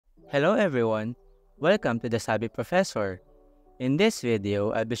Hello everyone, welcome to the Sabi Professor. In this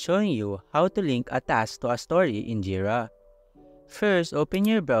video, I'll be showing you how to link a task to a story in Jira. First, open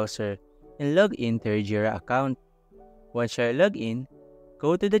your browser and log in to your Jira account. Once you're logged in,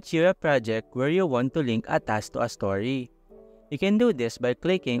 go to the Jira project where you want to link a task to a story. You can do this by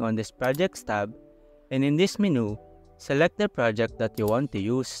clicking on this Projects tab, and in this menu, select the project that you want to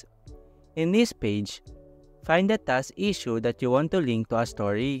use. In this page, find the task issue that you want to link to a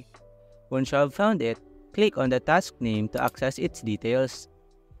story. Once you have found it, click on the task name to access its details.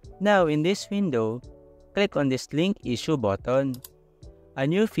 Now in this window, click on this Link Issue button. A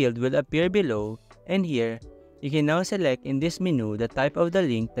new field will appear below, and here, you can now select in this menu the type of the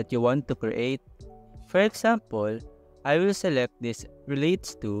link that you want to create. For example, I will select this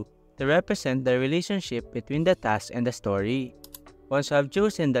Relates to represent the relationship between the task and the story. Once you have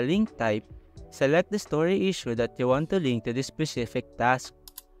chosen the link type, select the story issue that you want to link to this specific task.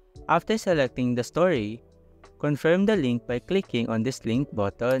 After selecting the story, confirm the link by clicking on this link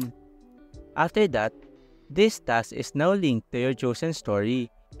button. After that, this task is now linked to your chosen story,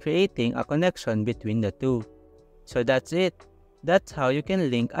 creating a connection between the two. So that's it. That's how you can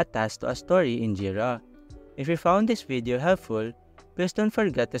link a task to a story in Jira. If you found this video helpful, please don't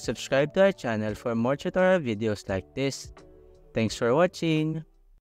forget to subscribe to our channel for more tutorial videos like this. Thanks for watching!